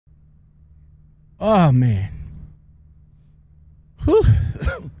Oh man. Whew.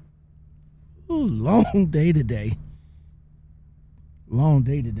 Ooh, long day today. Long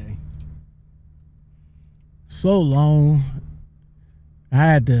day today. So long. I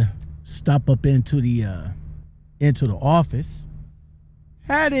had to stop up into the office.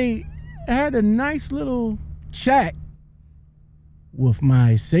 Had a nice little chat with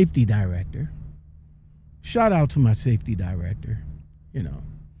my safety director. Shout out to my safety director. You know,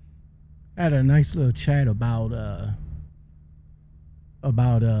 had a nice little chat about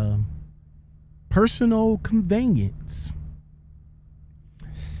personal conveyance.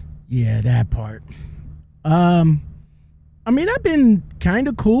 Yeah, that part. I mean, I've been kind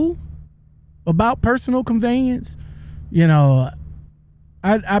of cool about personal conveyance. You know,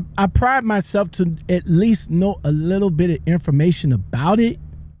 I pride myself to at least know a little bit of information about it.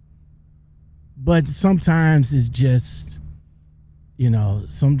 But sometimes it's just, you know,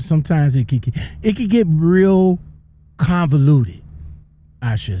 sometimes it could get real convoluted,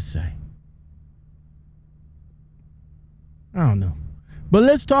 I should say. I don't know. But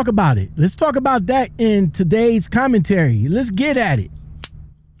let's talk about it. Let's talk about that in today's commentary. Let's get at it.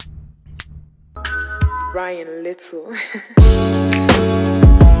 Ryan Little.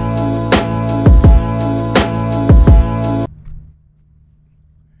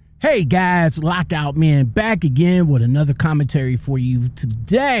 Hey guys, Lockoutmen back again with another commentary for you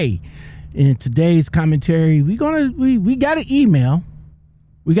today. In today's commentary, we got an email.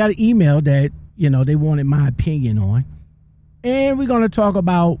 We got an email that, you know, they wanted my opinion on. And we're going to talk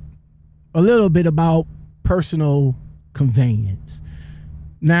about a little bit about personal conveyance.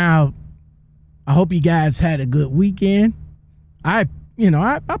 Now, I hope you guys had a good weekend. I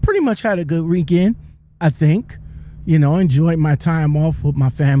pretty much had a good weekend, I think. You know, enjoyed my time off with my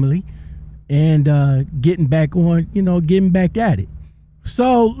family and getting back at it.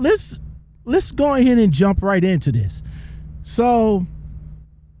 So let's go ahead and jump right into this. So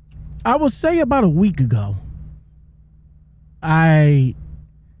I would say about a week ago, I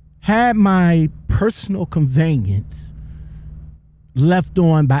had my personal conveyance left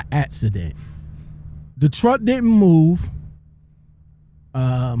on by accident. The truck didn't move.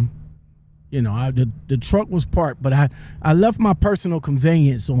 You know, the truck was parked, but I left my personal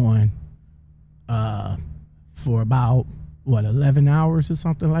conveyance on for about, 11 hours or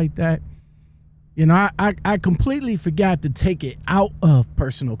something like that. You know, I completely forgot to take it out of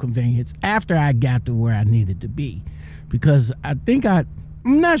personal conveyance after I got to where I needed to be. Because I'm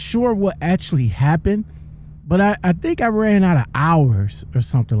not sure what actually happened, but I think I ran out of hours or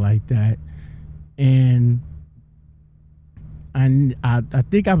something like that. And I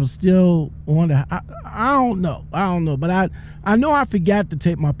think I was still on the, I don't know, but I know I forgot to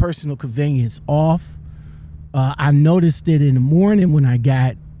take my personal conveyance off. I noticed it in the morning when I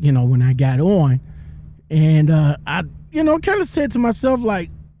got on, and I kind of said to myself like,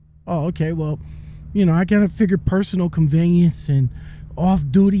 oh, okay, well, you know, I kind of figured personal conveyance and off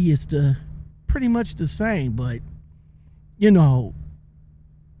duty is pretty much the same, but you know,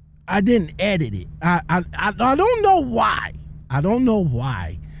 I didn't edit it. I don't know why. I don't know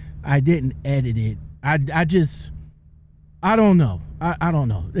why I didn't edit it. I don't know. I don't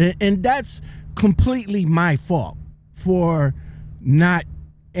know. And that's completely my fault for not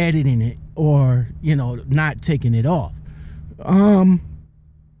editing it or, you know, not taking it off.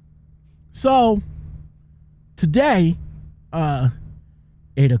 So today, 8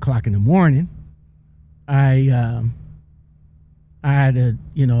 o'clock in the morning, I had to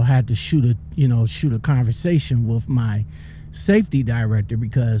shoot a conversation with my safety director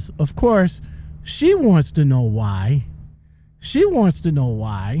because, of course, she wants to know why. She wants to know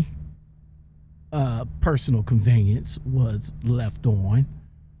why personal conveyance was left on.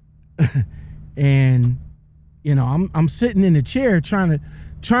 And you know, I'm sitting in the chair trying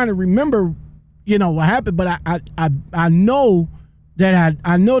to remember, you know, what happened, but I know that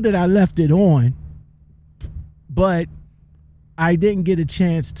I left it on, but I didn't get a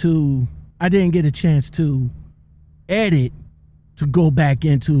chance to edit to go back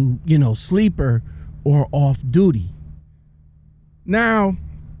into, you know, sleeper or off duty. Now,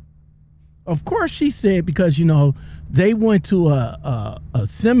 of course, she said, because, you know, they went to a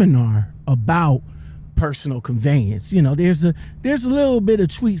seminar about personal conveyance. You know, there's a little bit of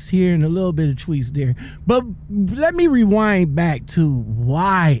tweets here and a little bit of tweets there. But let me rewind back to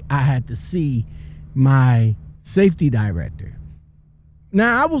why I had to see my safety director.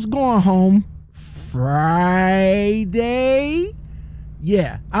 Now, I was going home Friday.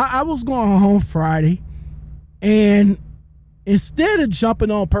 Yeah, I was going home Friday, and instead of jumping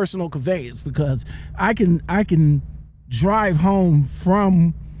on personal conveyance, because I can drive home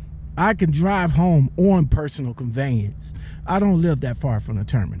from I can drive home on personal conveyance. I don't live that far from the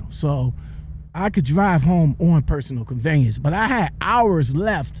terminal, so I could drive home on personal conveyance. But I had hours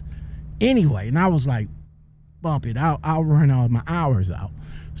left anyway, and I was like, bump it. I'll run all my hours out.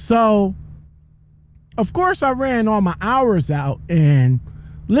 So, of course, I ran all my hours out, and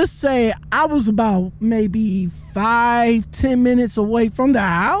let's say I was about maybe 5-10 minutes away from the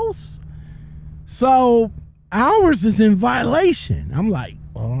house. So hours is in violation. I'm like,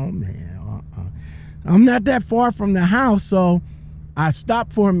 oh man, I'm not that far from the house. So I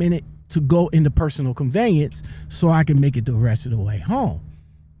stopped for a minute to go into personal conveyance so I can make it the rest of the way home.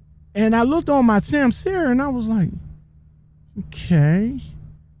 And I looked on my Samsara and I was like, okay,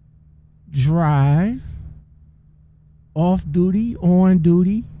 drive, off duty, on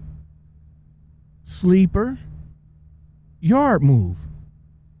duty, sleeper, yard move,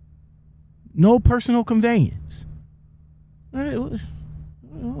 no personal conveyance.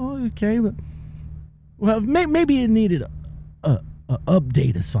 Okay, well, maybe it needed a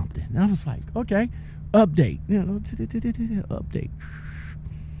update or something. I was like, okay, update, update.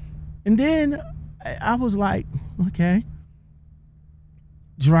 And then I was like, okay,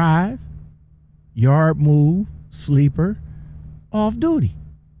 drive, yard move, sleeper, off duty,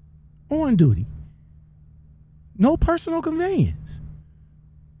 on duty, no personal conveyance.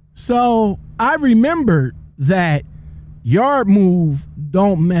 So I remembered that yard move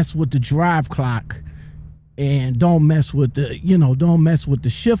don't mess with the drive clock and don't mess with the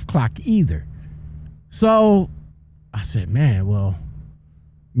shift clock either. So I said, man, well,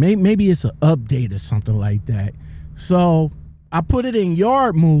 maybe it's an update or something like that. So I put it in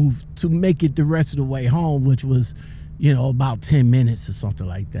yard move to make it the rest of the way home, which was, about 10 minutes or something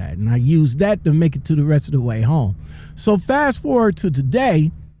like that. And I used that to make it to the rest of the way home. So fast forward to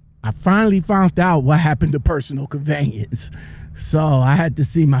today, I finally found out what happened to personal conveyance. So I had to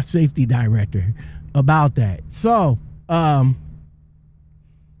see my safety director about that. So the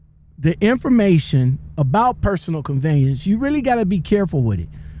information about personal conveyance, you really got to be careful with it.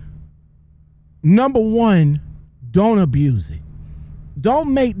 Number one, don't abuse it.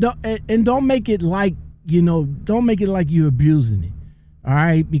 Don't make it like, don't make it like you're abusing it. All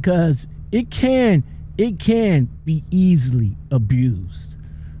right, because it can be easily abused.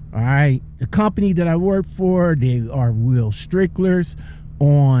 All right, the company that I work for, they are real strictlers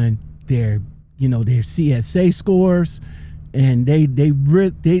on their CSA scores, and they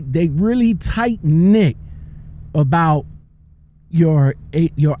really tight knit about your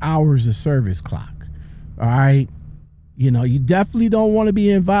hours of service clock. All right, you definitely don't want to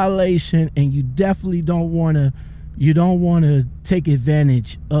be in violation, and you definitely don't want to take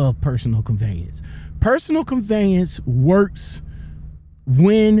advantage of personal conveyance. Personal conveyance works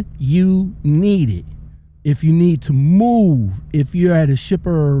when you need it. If you need to move, if you're at a shipper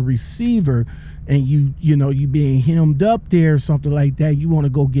or a receiver and you being hemmed up there or something like that, you want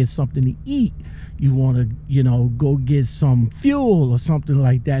to go get something to eat, you want to go get some fuel or something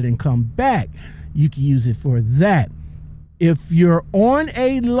like that and come back, you can use it for that. If you're on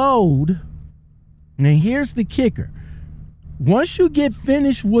a load, and here's the kicker, once you get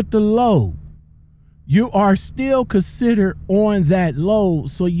finished with the load, you are still considered on that load,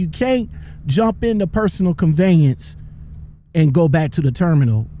 so you can't jump into personal conveyance and go back to the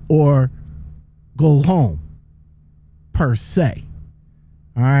terminal or go home, per se.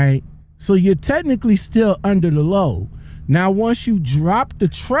 All right? So you're technically still under the load. Now, once you drop the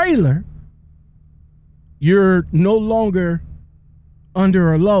trailer, you're no longer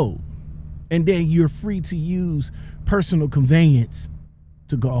under a load, and then you're free to use personal conveyance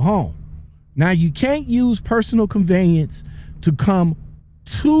to go home. Now, you can't use personal conveyance to come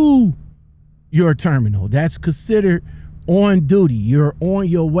to your terminal. That's considered on duty. You're on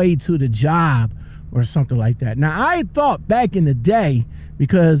your way to the job or something like that. Now, I thought back in the day,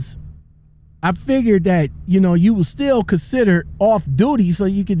 because I figured that, you were still considered off duty, so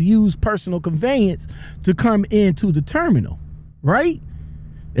you could use personal conveyance to come into the terminal, right?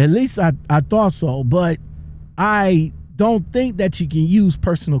 At least I thought so, but I don't think that you can use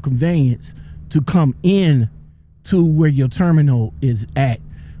personal conveyance to come in to where your terminal is at,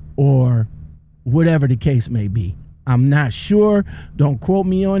 or whatever the case may be. I'm not sure. Don't quote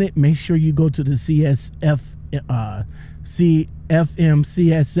me on it. Make sure you go to the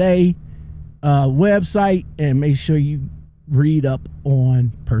FMCSA website and make sure you read up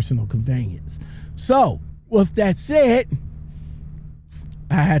on personal conveyance. So with that said,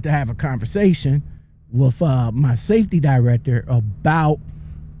 I had to have a conversation with my safety director about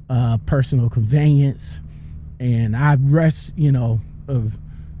personal conveyance, and I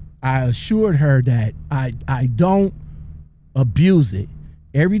assured her that I don't abuse it.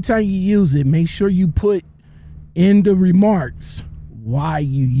 every time you use it, make sure you put in the remarks why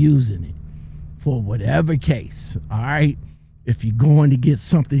you using it for whatever case. All right. If you're going to get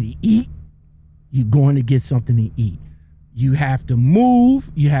something to eat, you're going to get something to eat. You have to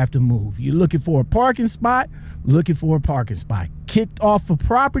move. You have to move. You're looking for a parking spot. Looking for a parking spot. Kicked off a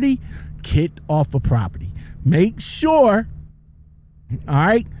property. Kicked off a property. Make sure. All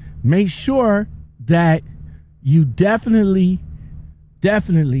right. Make sure that you definitely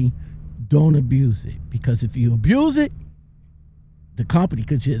don't abuse it, because if you abuse it, the company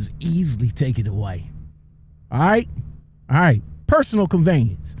could just easily take it away. All right. Personal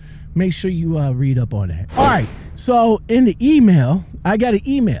conveyance. Make sure you read up on that. All right. So in the email, I got an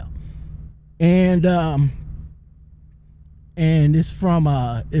email, and it's from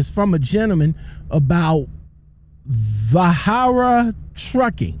a gentleman about Winfrey.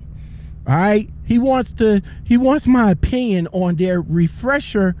 All right. He wants my opinion on their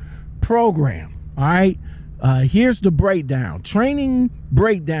refresher program. All right. Here's the breakdown. Training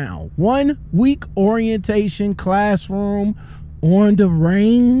breakdown. 1 week orientation classroom on the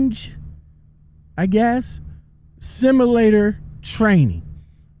range, I guess. Simulator training.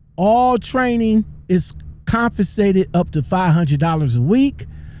 All training is compensated up to $500 a week.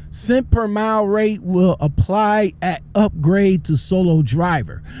 Cent per mile rate will apply at upgrade to solo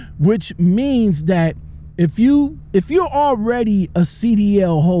driver, which means that if you're already a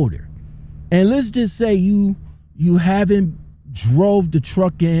CDL holder, and let's just say you haven't drove the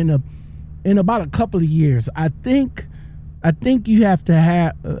truck in about a couple of years, I think you have to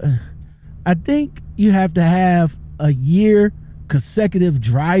have a year consecutive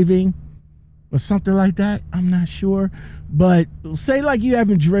driving or something like that. I'm not sure, but say like you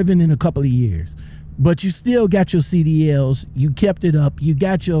haven't driven in a couple of years, but you still got your CDLs, you kept it up, you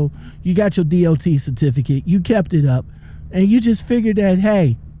got your DOT certificate, you kept it up, and you just figured that,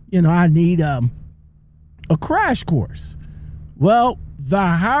 hey, I need a crash course. Well,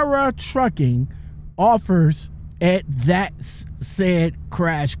 Winfrey offers at that said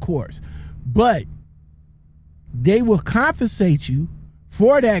crash course, but they will compensate you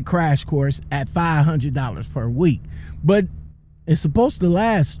for that crash course at $500 per week, but it's supposed to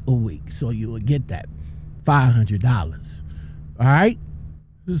last a week, so you will get that $500. All right.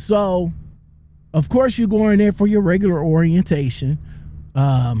 So of course you're going there for your regular orientation,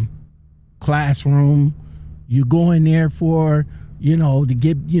 classroom. You're going there for, to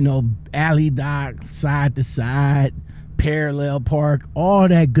get, alley dock, side to side, parallel park, all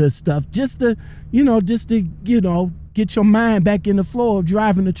that good stuff, just to get your mind back in the flow of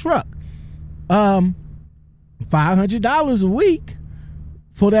driving the truck. $500 a week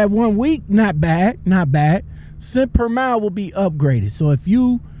for that 1 week, not bad. Cent per mile will be upgraded. So if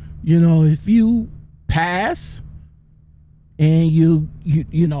you pass and you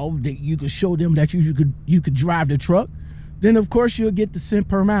could show them that you could drive the truck, then of course you'll get the cent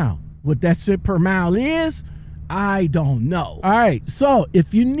per mile. What that cent per mile is, I don't know. All right. So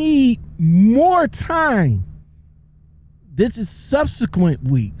if you need more time, this is subsequent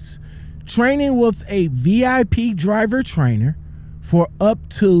weeks. Training with a VIP driver trainer for up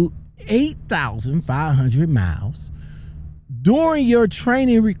to 8,500 miles. During your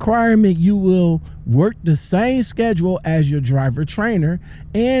training requirement, you will work the same schedule as your driver trainer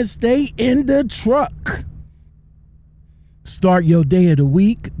and stay in the truck. Start your day of the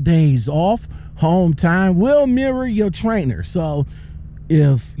week, days off, home time will mirror your trainer. So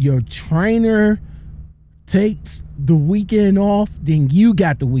if your trainer takes the weekend off, then you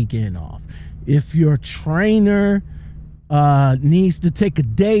got the weekend off. If your trainer needs to take a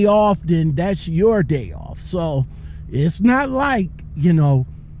day off, then that's your day off. So it's not like,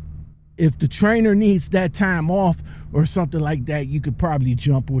 if the trainer needs that time off or something like that, you could probably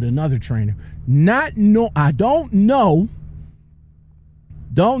jump with another trainer. I don't know,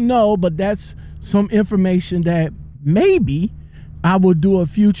 but that's some information that maybe I will do a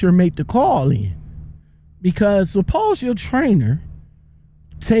future Make the Call in. Because suppose your trainer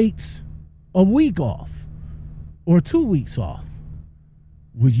takes a week off or 2 weeks off.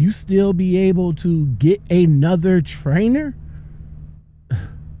 Would you still be able to get another trainer?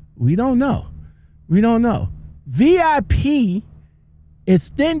 We don't know. VIP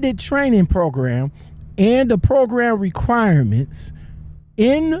extended training program and the program requirements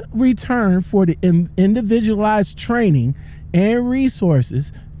in return for the individualized training and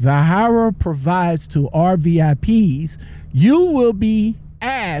resources Winfrey provides to our VIPs. You will be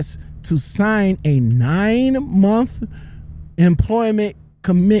asked to sign a 9-month employment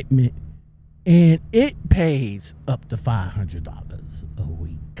commitment, and it pays up to $500 a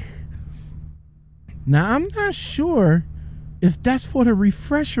week. Now, I'm not sure if that's for the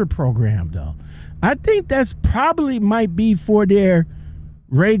refresher program, though. I think that's probably might be for their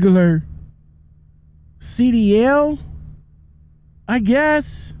regular CDL, I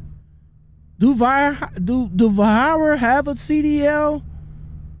guess. Do Vihara have a CDL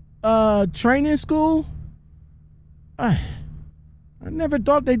training school? I never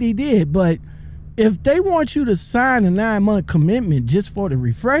thought that they did, but if they want you to sign a 9-month commitment just for the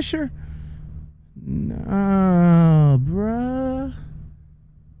refresher, nah, bruh.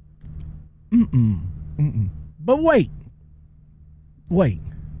 But wait. What?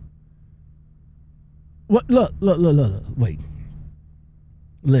 Look. Wait.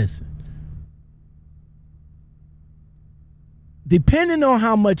 Listen. Depending on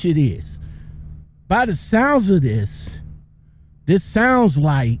how much it is, by the sounds of this sounds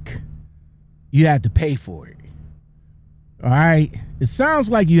like you have to pay for it. All right? It sounds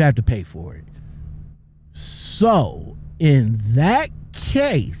like you have to pay for it. So, in that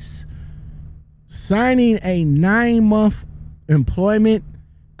case, signing a 9-month employment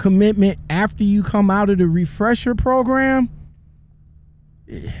commitment after you come out of the refresher program,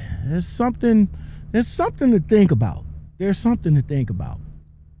 there's something to think about. There's something to think about.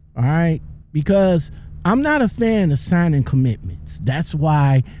 All right? Because I'm not a fan of signing commitments. That's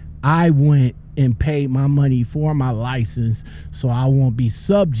why I went and paid my money for my license, so I won't be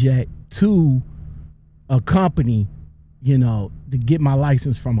subject to a company, you know, to get my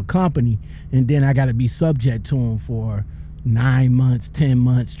license from a company, and then I got to be subject to them for 9 months, 10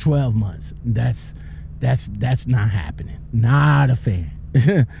 months, 12 months. That's not happening. Not a fan.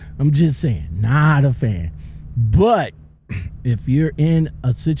 I'm just saying, not a fan. But if you're in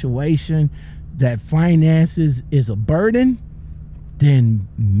a situation that finances is a burden, then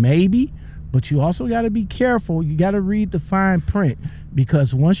maybe. But you also got to be careful. You got to read the fine print,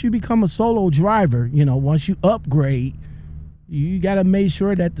 because once you become a solo driver, you know, once you upgrade, you got to make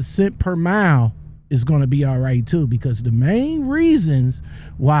sure that the cent per mile is going to be all right too. Because the main reasons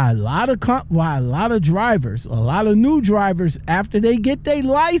why a lot of drivers, a lot of new drivers, after they get their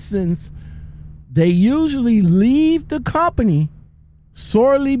license, they usually leave the company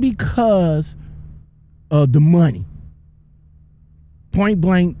solely because of the money. Point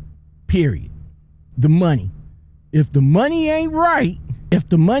blank, period. The money. If the money ain't right,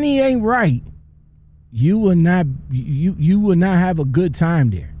 you will not have a good time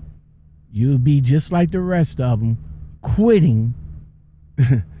there. You'll be just like the rest of them, quitting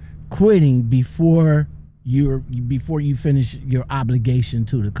before you finish your obligation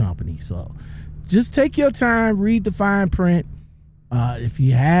to the company. So just take your time, read the fine print. If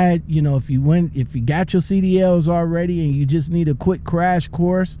you got your CDLs already and you just need a quick crash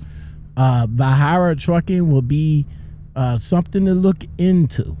course, Vihara Trucking will be something to look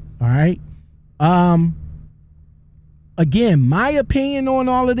into. All right. Again, my opinion on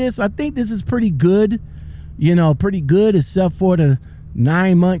all of this, I think this is pretty good. Pretty good, except for the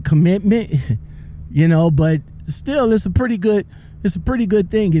 9-month commitment. But still, it's a pretty good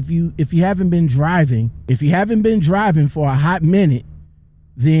thing. If you haven't been driving, for a hot minute,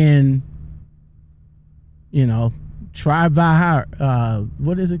 then try Vihara.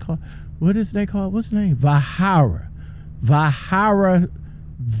 What is it called? What is they called? What's the name? Vihara. Vihara.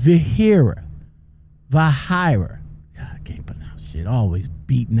 God, I can't pronounce shit. I always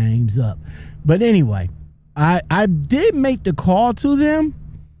beat names up. But anyway, I did make the call to them,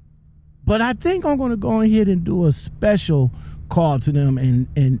 but I think I'm going to go ahead and do a special call to them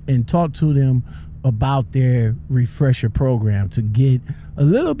and talk to them about their refresher program to get a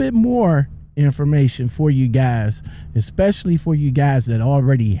little bit more information for you guys, especially for you guys that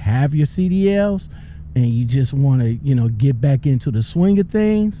already have your CDLs and you just want to, get back into the swing of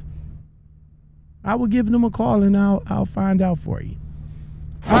things. I will give them a call and I'll find out for you.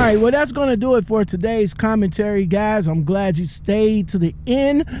 All right, well, that's going to do it for today's commentary, guys. I'm glad you stayed to the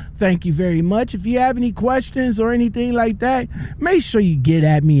end. Thank you very much. If you have any questions or anything like that, make sure you get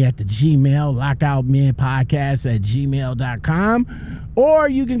at me at the Gmail, lockoutmenpodcast@gmail.com. Or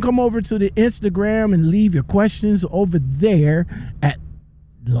you can come over to the Instagram and leave your questions over there at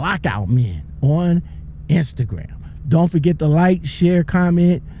Lockoutmen on Instagram. Don't forget to like, share,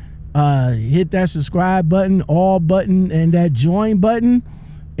 comment, hit that subscribe button, all button, and that join button.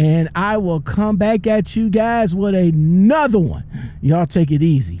 And I will come back at you guys with another one. Y'all take it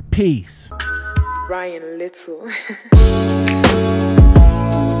easy. Peace. Ryan Little.